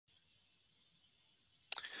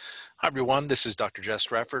Hi, everyone. This is Dr. Jess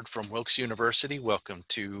Rafford from Wilkes University. Welcome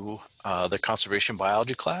to the Conservation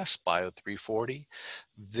Biology class, Bio 340.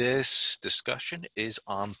 This discussion is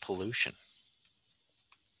on pollution.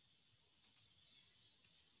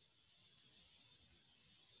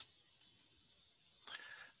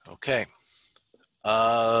 Okay.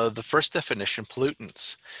 The first definition,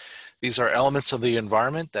 pollutants. These are elements of the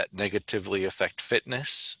environment that negatively affect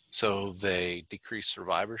fitness, so they decrease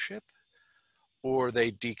survivorship or they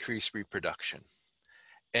decrease reproduction.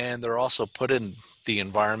 And they're also put in the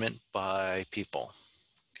environment by people.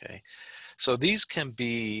 Okay. So these can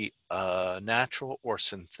be natural or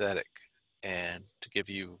synthetic. And to give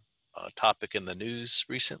you a topic in the news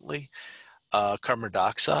recently, carbon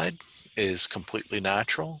dioxide is completely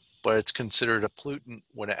natural, but it's considered a pollutant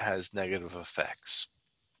when it has negative effects.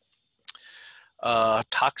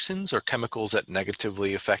 Toxins are chemicals that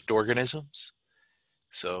negatively affect organisms.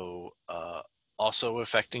 So also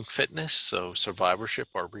affecting fitness, so survivorship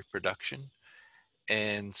or reproduction.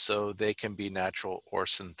 And so they can be natural or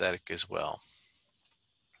synthetic as well.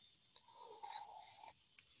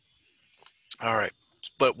 All right.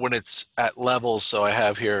 But when it's at levels, so I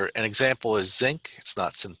have here an example is zinc. It's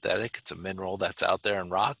not synthetic. It's a mineral that's out there in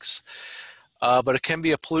rocks. But it can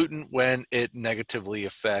be a pollutant when it negatively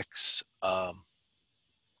affects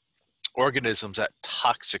organisms at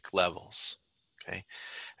toxic levels. Okay.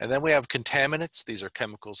 And then we have contaminants. These are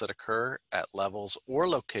chemicals that occur at levels or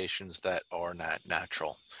locations that are not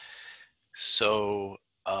natural. So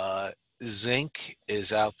zinc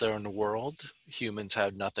is out there in the world. Humans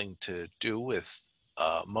have nothing to do with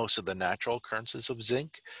most of the natural occurrences of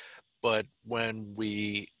zinc, but when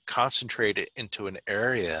we concentrate it into an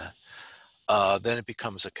area, then it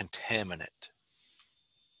becomes a contaminant.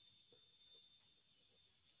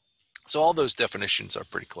 So all those definitions are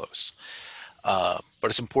pretty close, but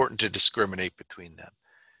it's important to discriminate between them.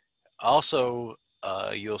 Also,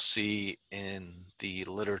 you'll see in the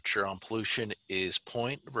literature on pollution is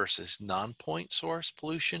point versus non-point source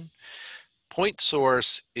pollution. Point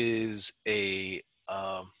source is a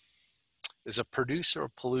producer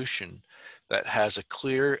of pollution that has a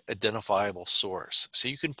clear identifiable source. So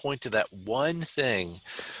you can point to that one thing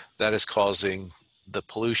that is causing the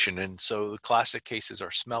pollution. And so the classic cases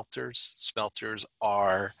are smelters. Smelters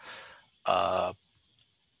are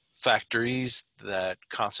factories that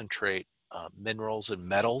concentrate minerals and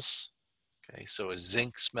metals. Okay, so a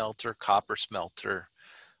zinc smelter, copper smelter,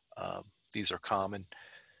 these are common.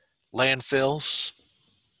 Landfills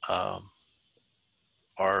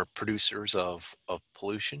are producers of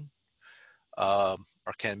pollution, or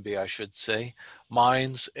can be, I should say,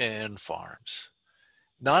 mines and farms.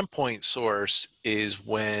 Non-point source is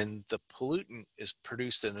when the pollutant is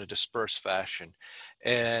produced in a dispersed fashion.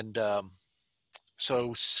 And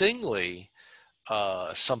so singly,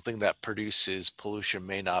 something that produces pollution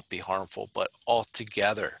may not be harmful, but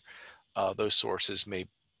altogether, those sources may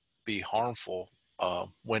be harmful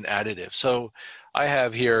when additive. So I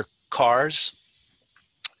have here cars,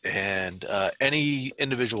 and any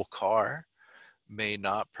individual car may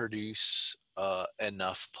not produce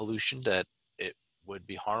enough pollution that it would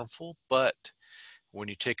be harmful. But when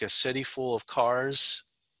you take a city full of cars,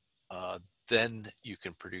 then you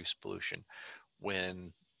can produce pollution.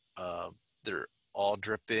 When they're all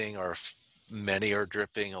dripping, or many are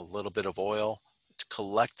dripping a little bit of oil,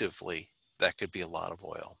 collectively, that could be a lot of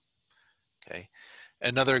oil. Okay.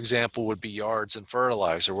 Another example would be yards and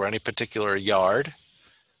fertilizer, where any particular yard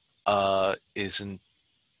isn't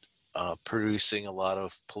producing a lot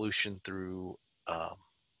of pollution through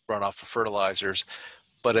runoff of fertilizers,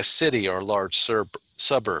 but a city or large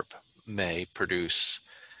suburb may produce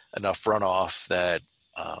enough runoff that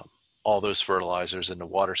all those fertilizers in the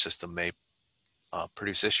water system may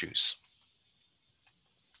produce issues.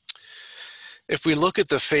 If we look at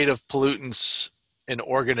the fate of pollutants in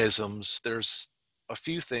organisms, there's a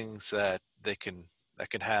few things that can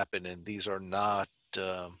happen, and these are not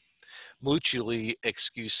mutually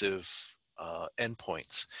exclusive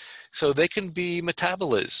endpoints. So they can be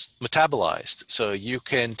metabolized. So you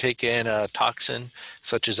can take in a toxin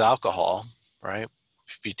such as alcohol, right?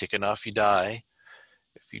 If you take enough, you die.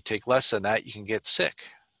 If you take less than that, you can get sick.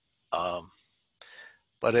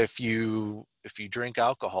 But if you drink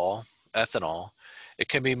alcohol, ethanol, it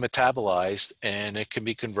can be metabolized and it can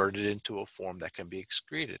be converted into a form that can be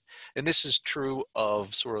excreted. And this is true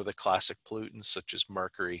of sort of the classic pollutants such as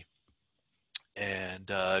mercury and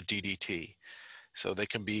DDT. So they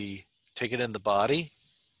can be taken in the body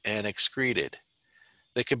and excreted.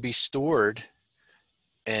 They can be stored,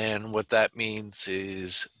 and what that means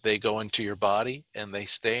is they go into your body and they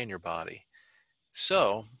stay in your body.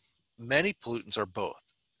 So many pollutants are both.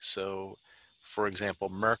 So, for example,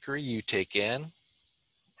 mercury you take in,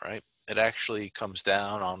 right? It actually comes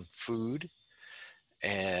down on food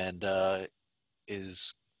and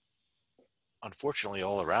is unfortunately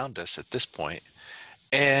all around us at this point.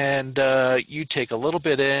 And you take a little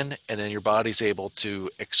bit in, and then your body's able to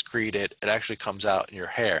excrete it. It actually comes out in your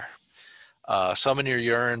hair. Some in your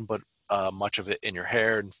urine, but much of it in your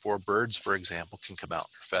hair. And for birds, for example, can come out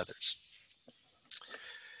in your feathers.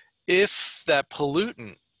 If that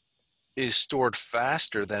pollutant is stored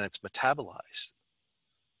faster than it's metabolized,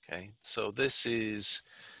 okay, so this is,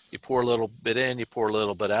 you pour a little bit in, you pour a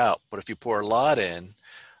little bit out. But if you pour a lot in,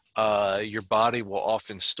 your body will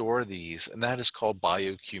often store these, and that is called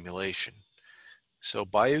bioaccumulation. So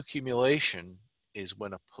bioaccumulation is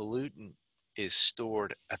when a pollutant is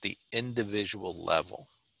stored at the individual level,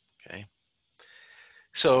 okay?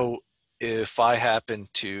 So if I happen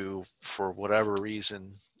to, for whatever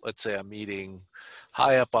reason, let's say I'm eating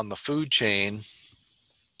high up on the food chain,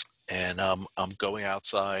 and I'm going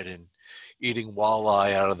outside and eating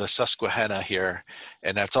walleye out of the Susquehanna here,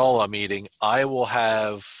 and that's all I'm eating, I will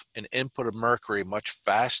have an input of mercury much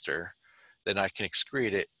faster than I can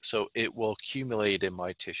excrete it, so it will accumulate in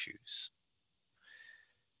my tissues.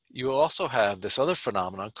 You also have this other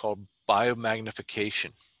phenomenon called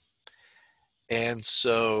biomagnification. And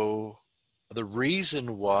so the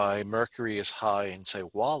reason why mercury is high in, say,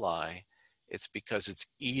 walleye, it's because it's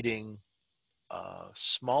eating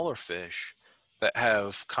smaller fish that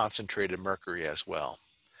have concentrated mercury as well.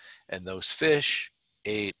 And those fish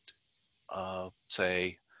ate,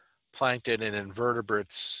 say, plankton and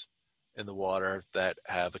invertebrates in the water that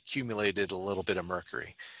have accumulated a little bit of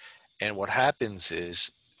mercury. And what happens is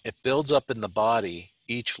it builds up in the body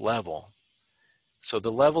each level. So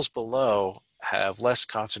the levels below have less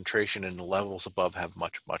concentration and the levels above have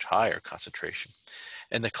much, much higher concentration.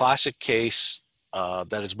 And the classic case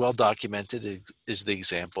that is well documented is the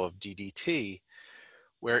example of DDT,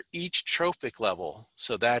 where each trophic level,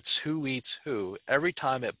 so that's who eats who, every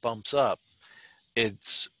time it bumps up,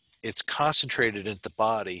 it's concentrated into the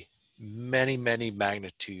body many, many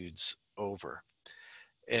magnitudes over.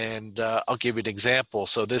 And I'll give you an example.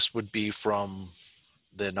 So this would be from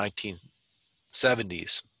the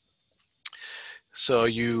 1970s. So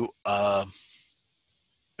if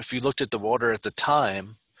you looked at the water at the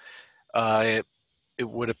time, it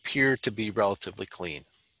would appear to be relatively clean.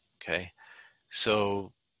 Okay,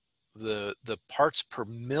 so the parts per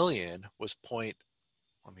million was let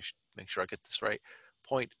me make sure I get this right,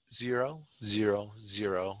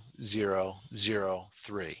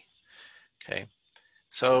 0.0000003. Okay,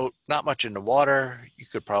 so not much in the water. You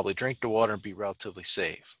could probably drink the water and be relatively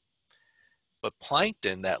safe. But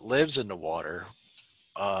plankton that lives in the water,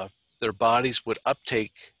 their bodies would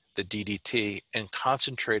uptake the DDT and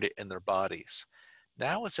concentrate it in their bodies.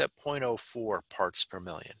 Now it's at 0.04 parts per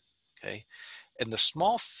million, okay? And the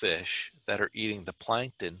small fish that are eating the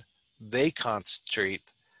plankton, they concentrate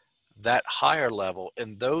that higher level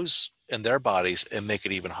in their bodies and make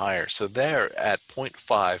it even higher. So they're at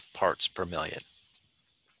 0.5 parts per million.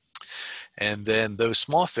 And then those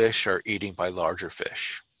small fish are eaten by larger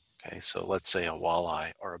fish. Okay, so let's say a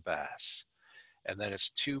walleye or a bass, and then it's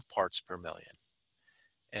 2 parts per million.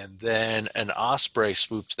 And then an osprey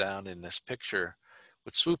swoops down in this picture,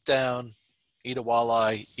 would swoop down, eat a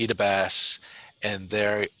walleye, eat a bass, and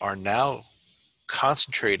they are now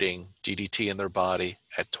concentrating DDT in their body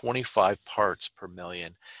at 25 parts per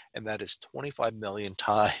million. And that is 25 million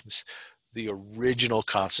times the original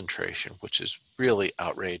concentration, which is really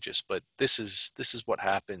outrageous. But this is what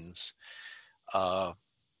happens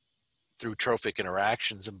through trophic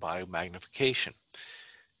interactions and biomagnification.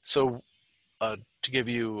 So to give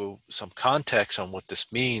you some context on what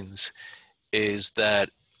this means is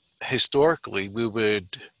that historically we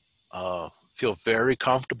would feel very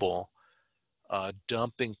comfortable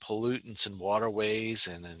dumping pollutants in waterways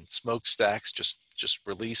and in smokestacks, just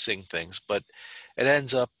releasing things. But it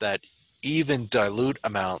ends up that even dilute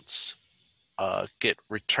amounts get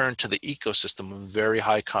returned to the ecosystem in very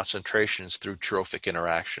high concentrations through trophic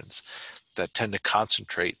interactions that tend to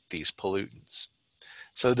concentrate these pollutants.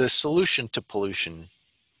 So the solution to pollution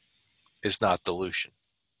is not dilution.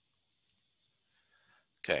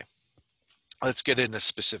 Okay, let's get into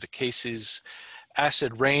specific cases.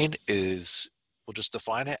 Acid rain is, we'll just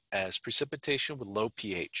define it as precipitation with low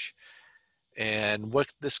pH. And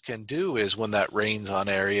what this can do is when that rains on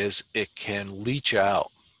areas, it can leach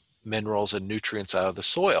out minerals and nutrients out of the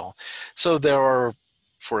soil. So there are,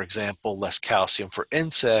 for example, less calcium for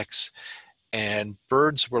insects, and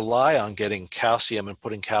birds rely on getting calcium and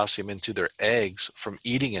putting calcium into their eggs from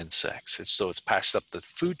eating insects. So it's passed up the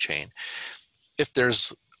food chain. If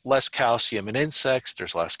there's less calcium in insects,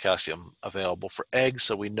 there's less calcium available for eggs,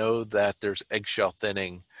 so we know that there's eggshell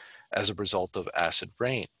thinning as a result of acid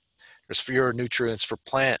rain. There's fewer nutrients for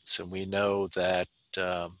plants, and we know that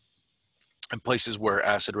in places where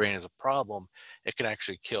acid rain is a problem, it can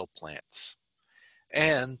actually kill plants.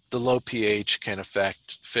 And the low pH can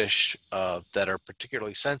affect fish that are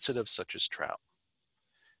particularly sensitive, such as trout.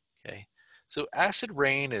 Okay, so acid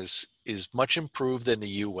rain is much improved in the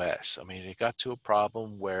U.S. I mean, it got to a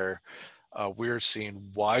problem where we're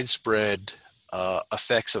seeing widespread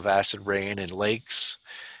effects of acid rain in lakes,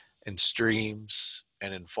 in streams,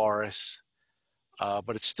 and in forests.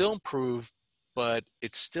 But it's still improved, but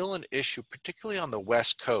it's still an issue, particularly on the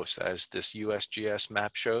West Coast, as this USGS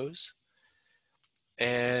map shows.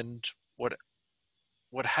 And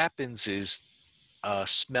what happens is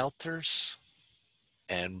smelters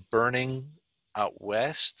and burning out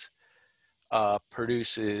west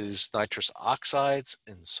produces nitrous oxides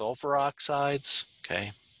and sulfur oxides.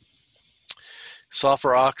 Okay,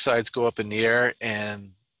 sulfur oxides go up in the air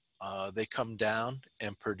and they come down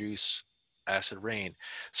and produce acid rain.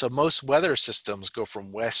 So most weather systems go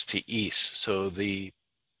from west to east. So the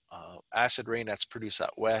acid rain that's produced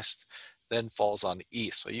out west then falls on the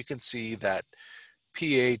east. So you can see that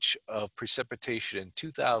pH of precipitation in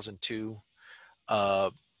 2002,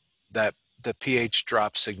 that the pH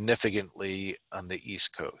drops significantly on the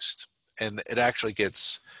East Coast. And it actually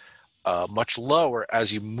gets much lower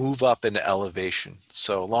as you move up in elevation.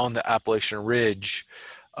 So along the Appalachian Ridge,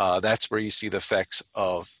 that's where you see the effects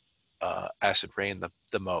of acid rain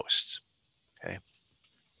the most. Okay.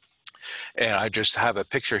 And I just have a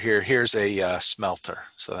picture here. Here's a smelter.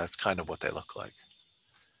 So that's kind of what they look like.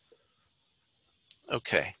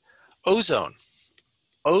 Okay. Ozone.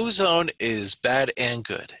 Ozone is bad and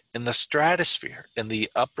good. In the stratosphere, in the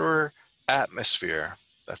upper atmosphere,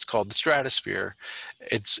 that's called the stratosphere,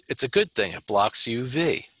 it's a good thing. It blocks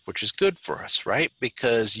UV, which is good for us, right?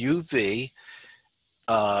 Because UV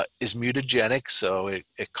is mutagenic, so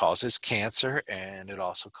it causes cancer and it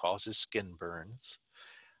also causes skin burns.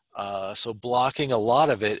 So blocking a lot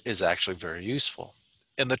of it is actually very useful.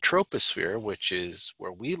 In the troposphere, which is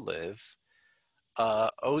where we live,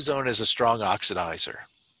 ozone is a strong oxidizer.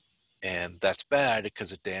 And that's bad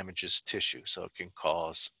because it damages tissue. So it can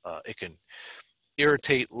cause, it can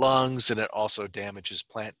irritate lungs, and it also damages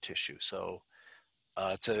plant tissue. So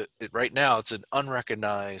right now it's an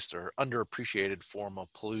unrecognized or underappreciated form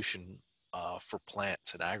of pollution for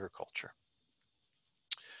plants and agriculture.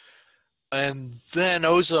 And then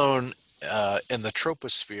ozone in the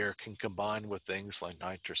troposphere can combine with things like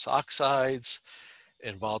nitrous oxides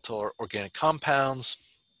and volatile organic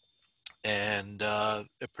compounds, and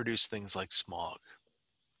it produces things like smog.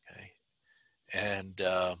 Okay, and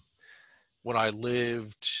when I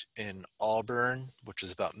lived in Auburn, which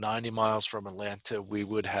is about 90 miles from Atlanta, we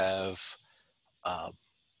would have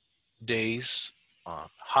days,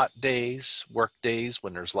 hot days, work days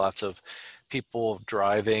when there's lots of people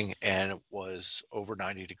driving and it was over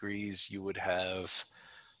 90 degrees. You would have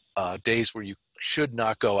days where you should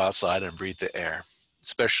not go outside and breathe the air,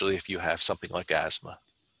 especially if you have something like asthma.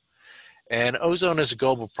 And ozone is a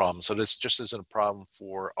global problem. So this just isn't a problem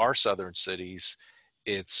for our southern cities.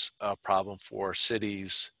 It's a problem for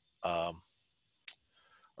cities around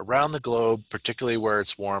the globe, particularly where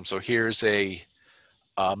it's warm. So here's a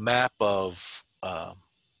map of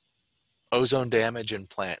ozone damage in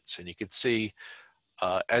plants. And you can see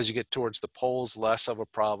as you get towards the poles, less of a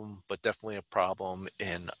problem, but definitely a problem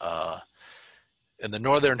in the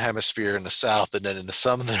northern hemisphere in the south, and then in the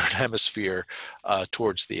southern hemisphere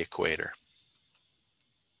towards the equator.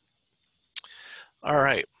 All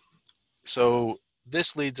right, so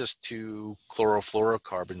this leads us to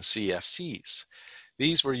chlorofluorocarbon CFCs.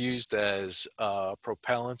 These were used as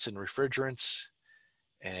propellants and refrigerants,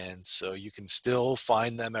 and so you can still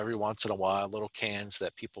find them every once in a while, little cans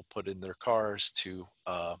that people put in their cars to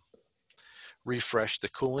refresh the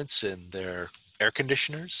coolants in their air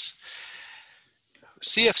conditioners.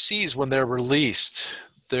 CFCs, when they're released,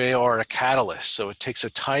 they are a catalyst, so it takes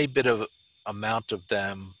a tiny bit of amount of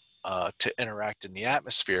them to interact in the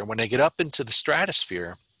atmosphere. When they get up into the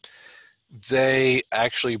stratosphere, they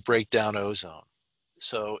actually break down ozone.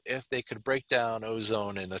 So if they could break down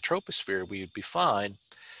ozone in the troposphere, we would be fine,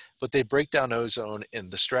 but they break down ozone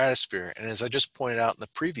in the stratosphere. And as I just pointed out in the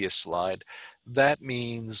previous slide, that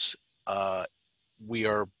means we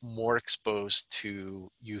are more exposed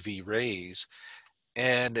to UV rays.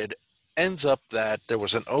 And it ends up that there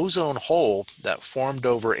was an ozone hole that formed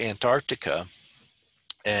over Antarctica,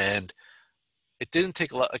 and it didn't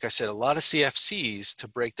take a lot, like I said, a lot of CFCs to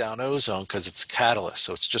break down ozone because it's a catalyst,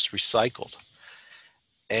 so it's just recycled.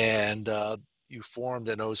 and you formed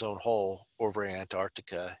an ozone hole over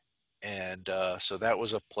Antarctica. And so that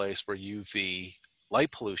was a place where UV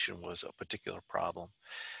light pollution was a particular problem.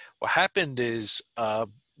 What happened is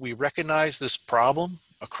we recognized this problem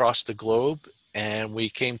across the globe, and we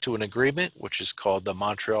came to an agreement, which is called the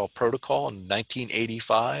Montreal Protocol in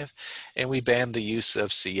 1985, and we banned the use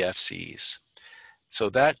of CFCs. So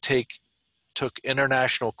that took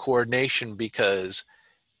international coordination, because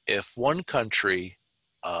if one country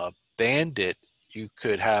banned it, you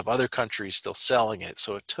could have other countries still selling it.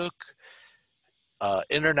 So it took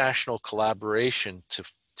international collaboration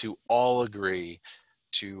to all agree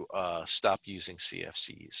to stop using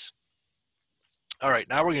CFCs. All right,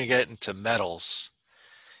 now we're going to get into metals.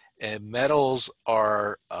 And metals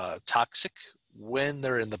are toxic when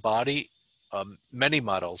they're in the body. Many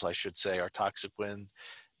metals, I should say, are toxic when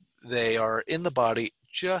they are in the body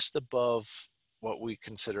just above what we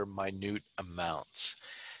consider minute amounts.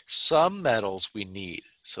 Some metals we need,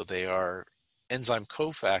 so they are enzyme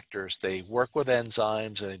cofactors. They work with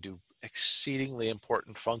enzymes and they do exceedingly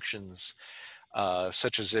important functions,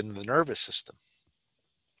 such as in the nervous system.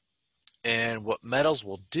 And what metals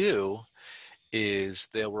will do is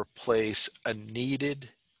they'll replace a needed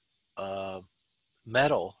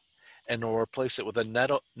metal, and they'll replace it with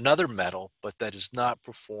another metal, but that does not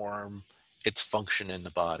perform its function in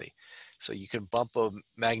the body. So you can bump a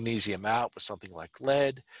magnesium out with something like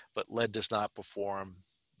lead, but lead does not perform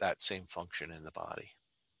that same function in the body.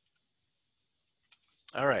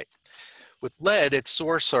 All right. With lead, its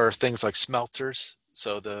source are things like smelters.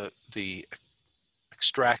 So the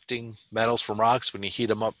extracting metals from rocks, when you heat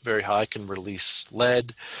them up very high, can release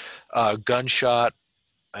lead. Gunshot,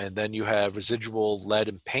 and then you have residual lead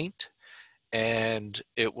in paint, and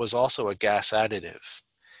it was also a gas additive.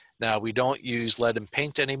 Now, we don't use lead in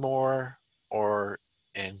paint anymore or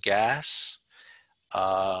in gas,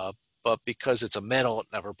 but because it's a metal, it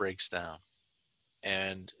never breaks down.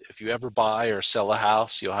 And if you ever buy or sell a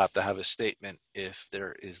house, you'll have to have a statement if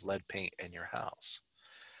there is lead paint in your house.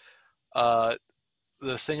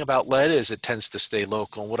 The thing about lead is it tends to stay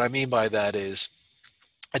local. And what I mean by that is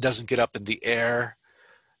it doesn't get up in the air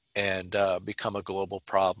and become a global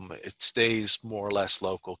problem. It stays more or less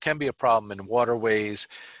local. Can be a problem in waterways,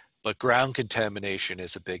 but ground contamination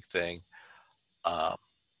is a big thing.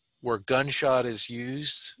 Where gunshot is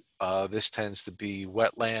used, this tends to be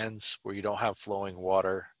wetlands where you don't have flowing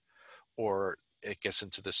water, or it gets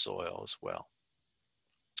into the soil as well.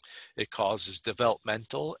 It causes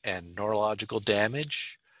developmental and neurological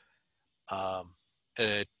damage.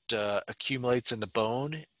 It accumulates in the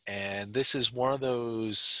bone, and this is one of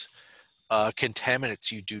those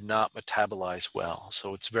contaminants you do not metabolize well.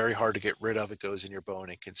 So it's very hard to get rid of. It goes in your bone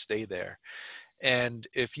and can stay there. And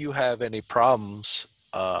if you have any problems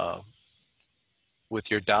with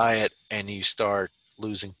your diet and you start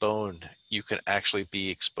losing bone, you can actually be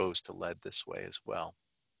exposed to lead this way as well.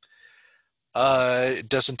 It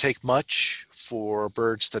doesn't take much for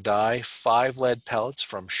birds to die. 5 lead pellets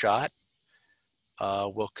from shot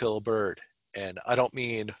will kill a bird. And I don't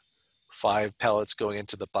mean 5 pellets going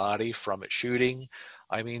into the body from it shooting.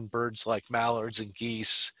 I mean birds like mallards and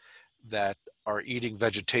geese that are eating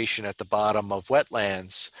vegetation at the bottom of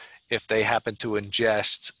wetlands. If they happen to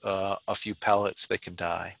ingest a few pellets, they can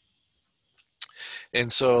die.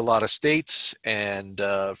 And so a lot of states and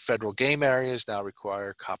federal game areas now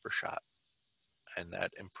require copper shot, and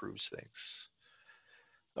that improves things.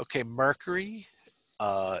 Okay, mercury,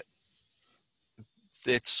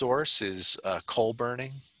 its source is coal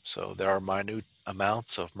burning. So there are minute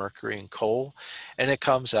amounts of mercury in coal, and it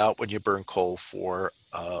comes out when you burn coal for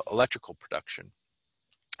electrical production.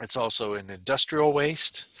 It's also in industrial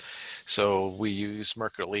waste. So we use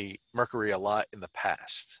mercury a lot in the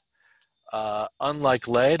past. Unlike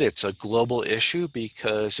lead, it's a global issue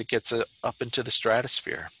because it gets up into the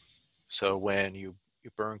stratosphere. So when you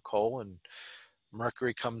burn coal, and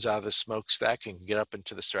mercury comes out of the smokestack and can get up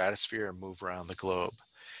into the stratosphere and move around the globe.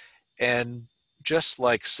 And just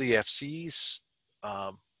like CFCs,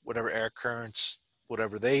 whatever air currents,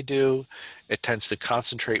 whatever they do, it tends to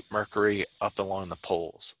concentrate mercury up along the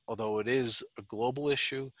poles. Although it is a global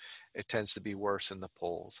issue, it tends to be worse in the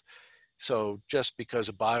poles. So just because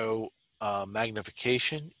of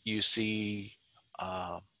biomagnification, you see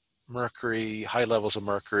mercury, high levels of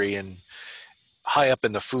mercury, and high up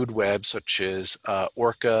in the food web, such as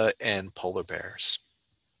orca and polar bears.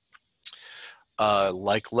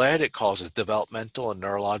 Like lead, it causes developmental and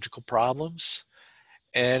neurological problems,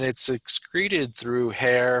 and it's excreted through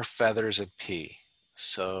hair, feathers, and pee.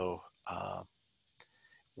 So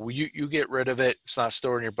you get rid of it. It's not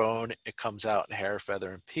stored in your bone. It comes out in hair,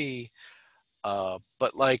 feather, and pee.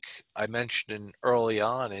 But like I mentioned early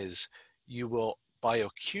on, is you will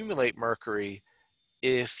bioaccumulate mercury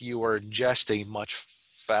if you are ingesting much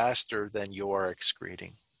faster than you are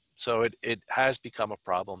excreting. So it has become a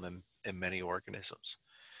problem in many organisms.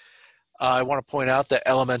 I want to point out that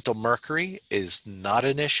elemental mercury is not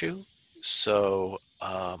an issue. So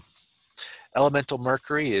elemental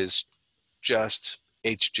mercury is just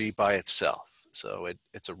Hg by itself. So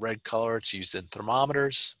it's a red color. It's used in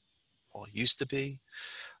thermometers. Well, it used to be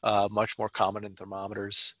much more common in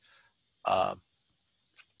thermometers. Um,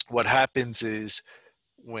 what happens is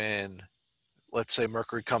when, let's say,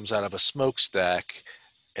 mercury comes out of a smokestack,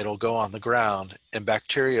 it'll go on the ground and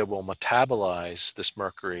bacteria will metabolize this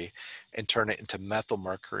mercury and turn it into methyl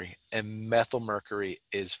mercury. And methyl mercury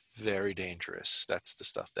is very dangerous. That's the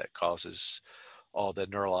stuff that causes all the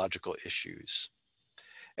neurological issues.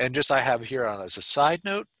 And just I have here on as a side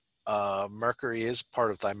note, mercury is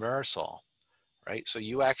part of thimerosal, right? So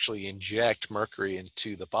you actually inject mercury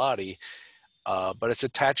into the body, but it's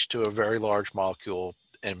attached to a very large molecule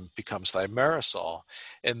and becomes thimerosal.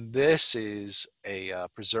 And this is a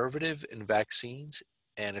preservative in vaccines,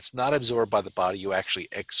 and it's not absorbed by the body. You actually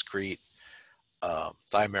excrete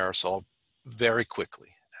thimerosal very quickly,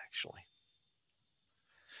 actually.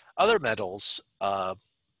 Other metals,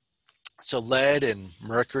 so lead and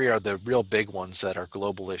mercury are the real big ones that are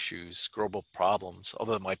global issues, global problems,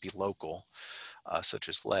 although it might be local, such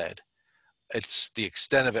as lead. It's the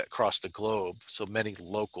extent of it across the globe, so many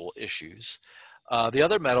local issues. The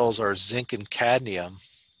other metals are zinc and cadmium.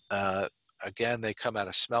 Uh, Again, they come out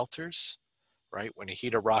of smelters, right? When you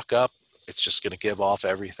heat a rock up, it's just going to give off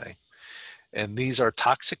everything. And these are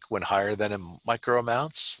toxic when higher than in micro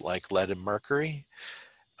amounts, like lead and mercury.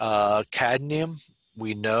 Cadmium,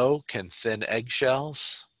 we know, can thin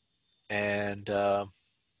eggshells. And I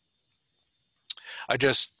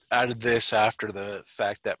just added this after the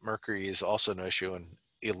fact that mercury is also an issue in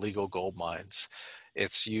illegal gold mines.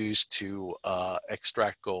 It's used to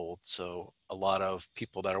extract gold. So a lot of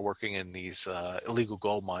people that are working in these illegal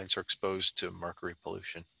gold mines are exposed to mercury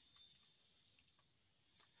pollution.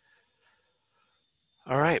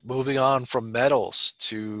 All right, moving on from metals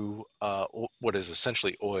to what is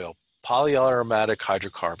essentially oil, polyaromatic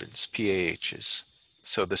hydrocarbons, PAHs.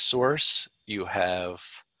 So the source, you have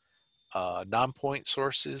non-point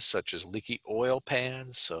sources such as leaky oil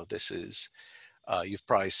pans. So this is, you've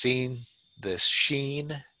probably seen this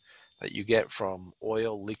sheen that you get from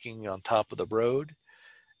oil leaking on top of the road,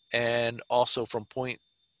 and also from point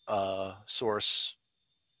source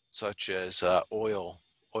such as oil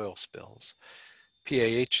spills.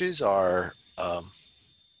 PAHs are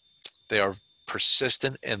they are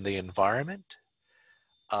persistent in the environment.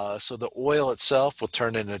 So the oil itself will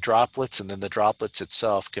turn into droplets, and then the droplets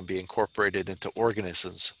itself can be incorporated into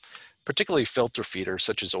organisms, particularly filter feeders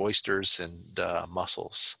such as oysters and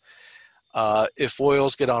mussels. If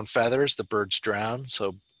oils get on feathers, the birds drown.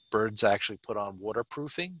 So birds actually put on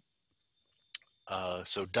waterproofing.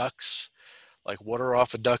 So ducks, like water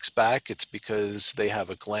off a duck's back, it's because they have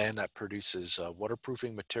a gland that produces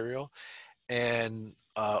waterproofing material, and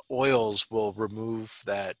oils will remove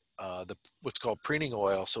that what's called preening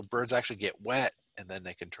oil. So birds actually get wet and then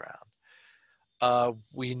they can drown.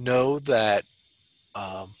 We know that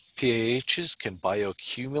PAHs can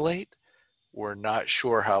bioaccumulate. We're not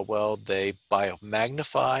sure how well they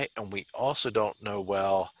biomagnify, and we also don't know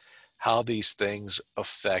well how these things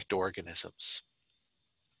affect organisms.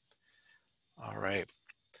 All right.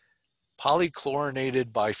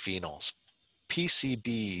 Polychlorinated biphenyls,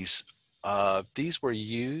 PCBs, these were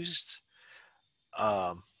used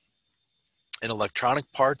um, in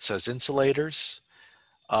electronic parts as insulators.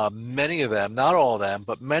 Many of them, not all of them,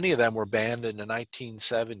 but many of them were banned in the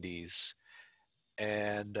 1970s,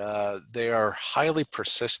 and they are highly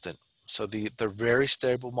persistent. So they're very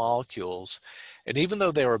stable molecules. And even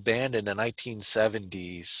though they were banned in the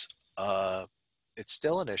 1970s, it's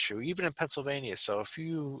still an issue, even in Pennsylvania. So if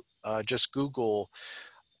you just Google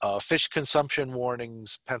fish consumption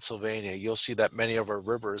warnings, Pennsylvania, you'll see that many of our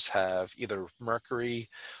rivers have either mercury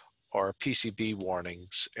or PCB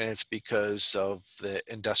warnings, and it's because of the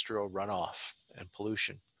industrial runoff and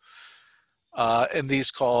pollution. And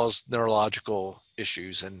these cause neurological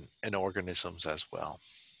issues in organisms as well.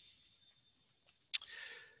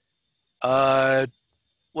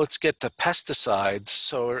 Let's get to pesticides.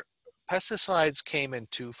 So pesticides came in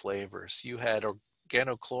two flavors. You had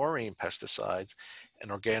organochlorine pesticides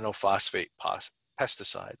and organophosphate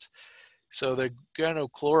pesticides. So the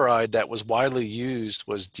organochloride that was widely used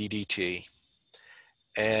was DDT.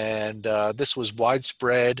 And this was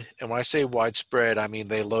widespread. And when I say widespread, I mean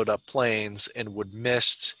they load up planes and would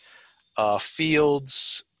mist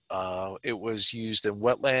fields. It was used in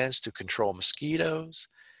wetlands to control mosquitoes.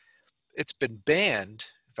 It's been banned.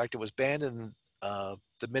 In fact, it was banned in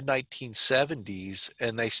the mid 1970s,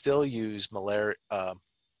 and they still use malaria,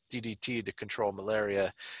 DDT to control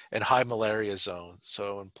malaria in high malaria zones.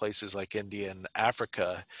 So in places like India and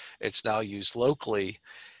Africa, it's now used locally.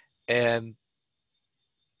 And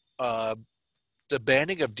uh, the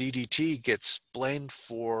banning of DDT gets blamed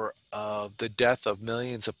for the death of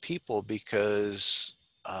millions of people because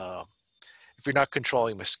uh, if you're not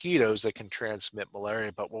controlling mosquitoes, they can transmit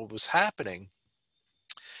malaria. But what was happening,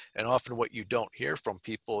 and often what you don't hear from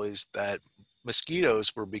people, is that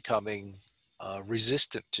mosquitoes were becoming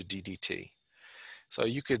resistant to DDT. So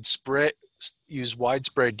you could use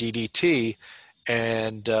widespread DDT,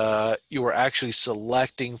 and you were actually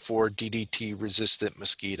selecting for DDT resistant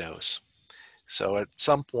mosquitoes. So at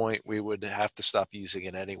some point, we would have to stop using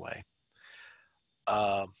it anyway.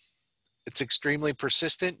 Um, it's extremely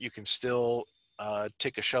persistent. You can still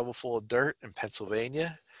take a shovelful of dirt in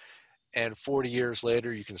Pennsylvania, and 40 years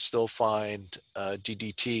later, you can still find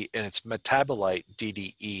DDT in its metabolite,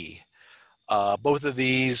 DDE. Both of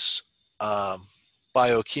these um,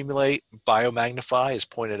 bioaccumulate, biomagnify, as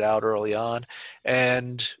pointed out early on.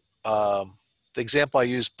 And the example I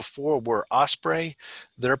used before were osprey.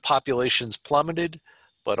 Their populations plummeted,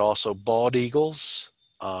 but also bald eagles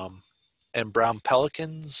and brown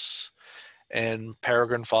pelicans and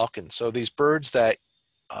peregrine falcons. So these birds that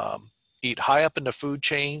eat high up in the food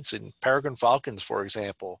chains, and peregrine falcons, for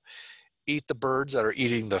example, eat the birds that are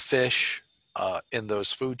eating the fish in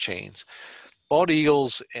those food chains. Bald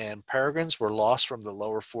eagles and peregrines were lost from the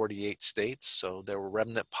lower 48 states, so there were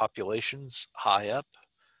remnant populations high up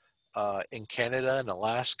in Canada and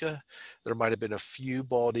Alaska. There might have been a few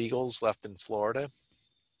bald eagles left in Florida.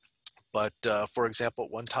 But for example,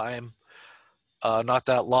 at one time, not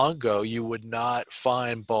that long ago, you would not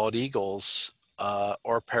find bald eagles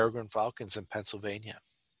or peregrine falcons in Pennsylvania.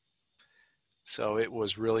 So it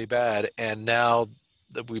was really bad. And now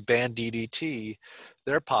that we banned DDT,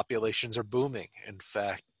 their populations are booming. In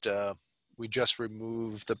fact, we just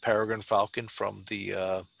removed the peregrine falcon from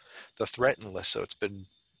the threatened list, so it's been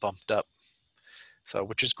bumped up. So,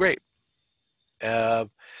 which is great.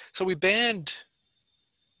 So we banned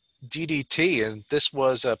DDT, and this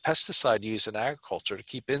was a pesticide used in agriculture to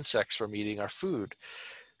keep insects from eating our food.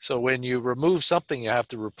 So when you remove something, you have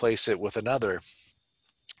to replace it with another.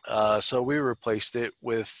 So we replaced it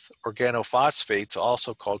with organophosphates,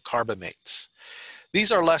 also called carbamates.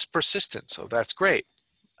 These are less persistent, so that's great.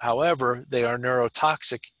 However, they are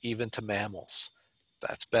neurotoxic even to mammals.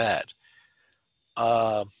 That's bad.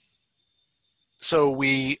 Uh, so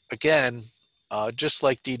we, again, just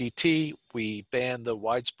like DDT, we banned the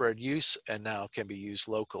widespread use and now can be used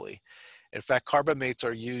locally. In fact, carbamates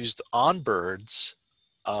are used on birds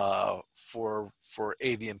for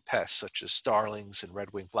avian pests such as starlings and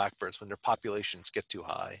red-winged blackbirds. When their populations get too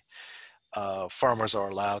high, farmers are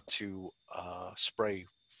allowed to spray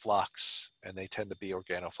flocks, and they tend to be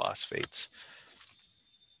organophosphates.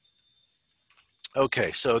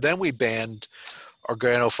 Okay, so then we banned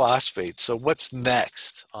organophosphates. So what's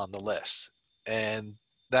next on the list? And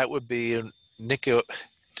that would be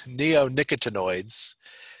neonicotinoids.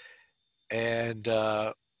 And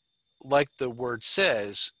like the word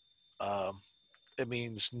says, it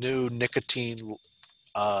means new nicotine.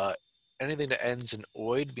 Anything that ends in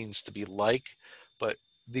oid means to be like, but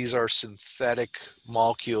these are synthetic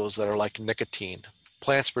molecules that are like nicotine.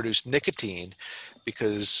 Plants produce nicotine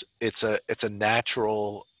because it's a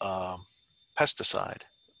natural pesticide,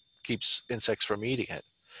 keeps insects from eating it.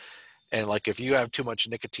 And like if you have too much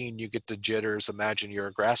nicotine, you get the jitters. Imagine you're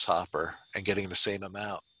a grasshopper and getting the same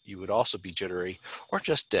amount. You would also be jittery or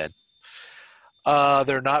just dead.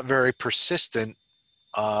 They're not very persistent,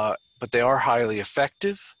 but they are highly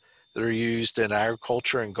effective. They're used in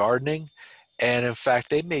agriculture and gardening. And in fact,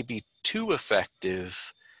 they may be too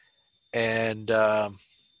effective and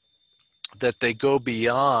that they go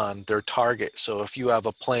beyond their target. So if you have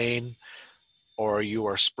a plane or you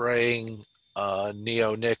are spraying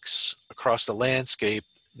neonics across the landscape,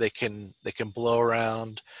 they can blow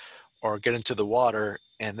around or get into the water,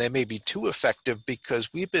 and they may be too effective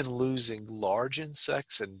because we've been losing large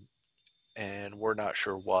insects and we're not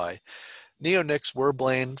sure why. Neonics were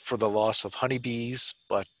blamed for the loss of honeybees,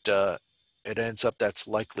 but it ends up that's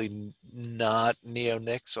likely not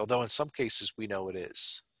neonics, although in some cases we know it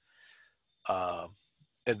is. And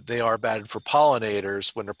they are bad for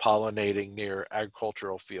pollinators when they're pollinating near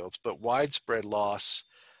agricultural fields, but widespread loss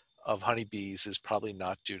of honeybees is probably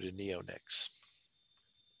not due to neonics.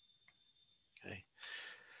 Okay.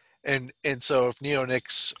 And so if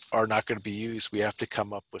neonics are not going to be used, we have to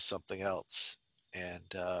come up with something else.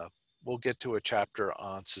 And we'll get to a chapter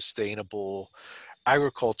on sustainable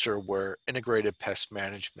agriculture where integrated pest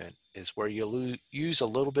management is where you use a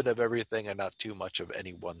little bit of everything and not too much of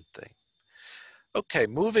any one thing. Okay,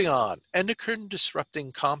 moving on. Endocrine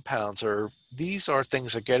disrupting compounds these are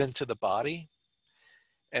things that get into the body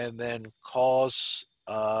and then cause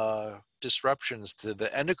disruptions to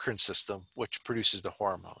the endocrine system, which produces the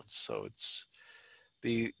hormones. So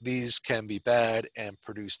these can be bad and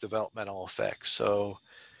produce developmental effects. So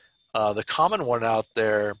the common one out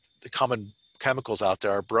there, the common chemicals out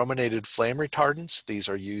there are brominated flame retardants. These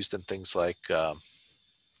are used in things like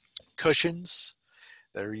cushions.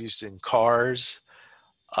 They're used in cars.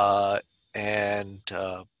 Uh, and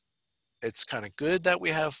it's kind of good that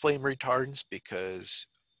we have flame retardants because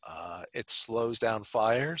it slows down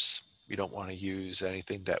fires. You don't want to use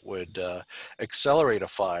anything that would accelerate a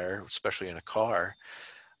fire, especially in a car.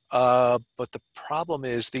 But the problem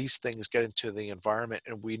is these things get into the environment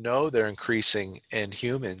and we know they're increasing in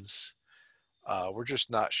humans. We're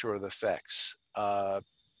just not sure of the effects.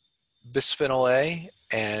 Bisphenol A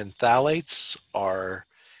and phthalates are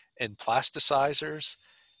in plasticizers.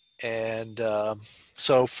 And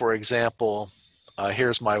so, for example,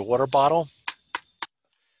 here's my water bottle,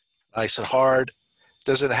 nice and hard.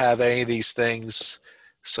 Doesn't have any of these things,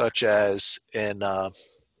 such as in,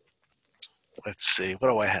 let's see, what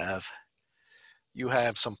do I have? You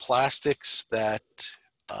have some plastics that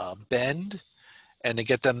bend, and to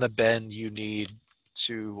get them to bend, you need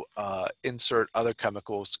to insert other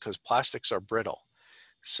chemicals because plastics are brittle.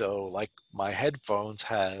 So, like my headphones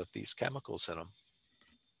have these chemicals in them.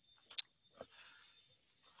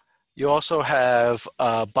 You also have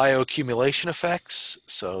bioaccumulation effects.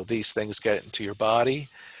 So these things get into your body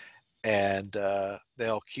and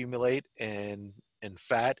they'll accumulate in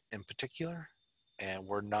fat in particular. And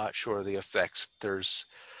we're not sure of the effects. There's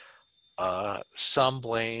some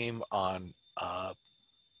blame on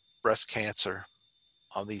breast cancer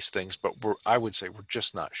on these things, but I would say we're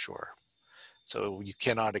just not sure. So you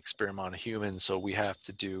cannot experiment on humans, so we have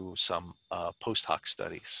to do some post hoc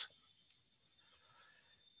studies.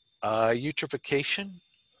 Eutrophication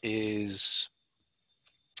is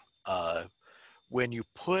when you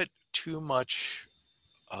put too much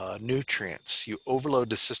nutrients, you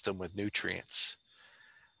overload the system with nutrients.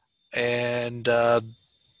 And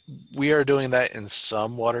we are doing that in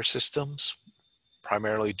some water systems,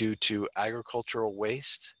 primarily due to agricultural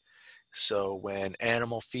waste. So when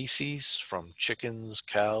animal feces from chickens,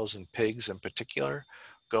 cows, and pigs in particular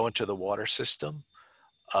go into the water system,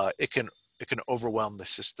 it can overwhelm the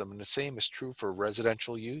system. And the same is true for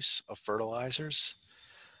residential use of fertilizers.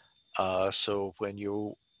 So when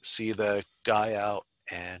you see the guy out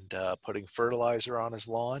and putting fertilizer on his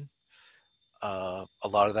lawn, a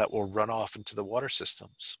lot of that will run off into the water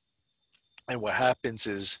systems. And what happens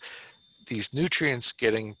is these nutrients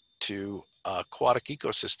getting to aquatic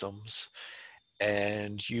ecosystems,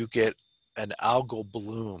 and you get an algal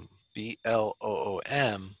bloom,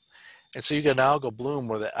 BLOOM. And so you get an algal bloom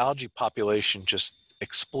where the algae population just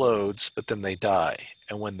explodes, but then they die.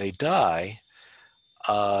 And when they die,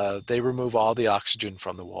 they remove all the oxygen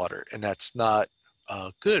from the water. And that's not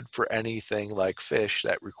good for anything like fish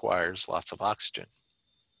that requires lots of oxygen.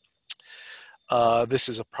 This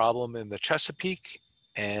is a problem in the Chesapeake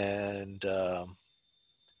and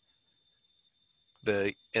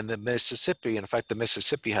in the Mississippi. In fact, the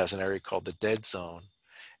Mississippi has an area called the dead zone,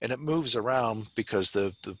 and it moves around because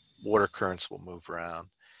the water currents will move around.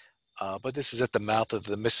 But this is at the mouth of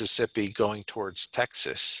the Mississippi going towards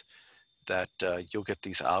Texas that you'll get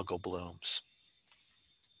these algal blooms.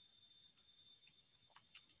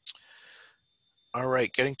 All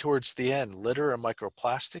right, getting towards the end, litter and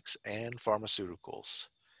microplastics and pharmaceuticals.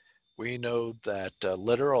 We know that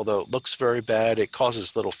litter, although it looks very bad, it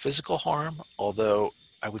causes little physical harm, although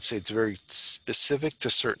I would say it's very specific to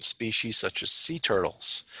certain species such as sea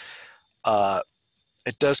turtles.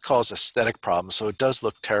 It does cause aesthetic problems, so it does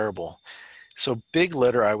look terrible. So big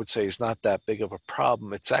litter, I would say, is not that big of a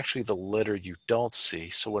problem. It's actually the litter you don't see.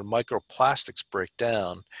 So when microplastics break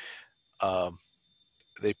down,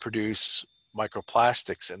 they produce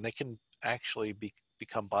microplastics, and they can actually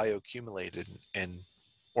become bioaccumulated in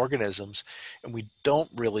organisms, and we don't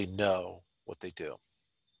really know what they do.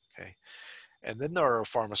 Okay, and then there are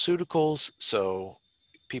pharmaceuticals. So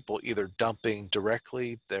people either dumping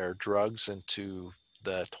directly their drugs into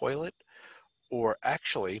the toilet, or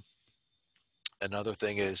actually another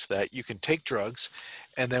thing is that you can take drugs,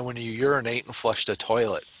 and then when you urinate and flush the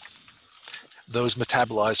toilet, those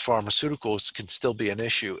metabolized pharmaceuticals can still be an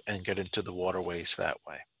issue and get into the waterways that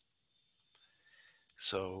way.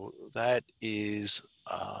 So that is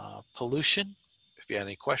pollution. If you have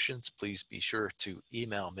any questions, please be sure to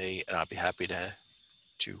email me, and I'll be happy to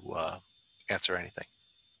answer anything.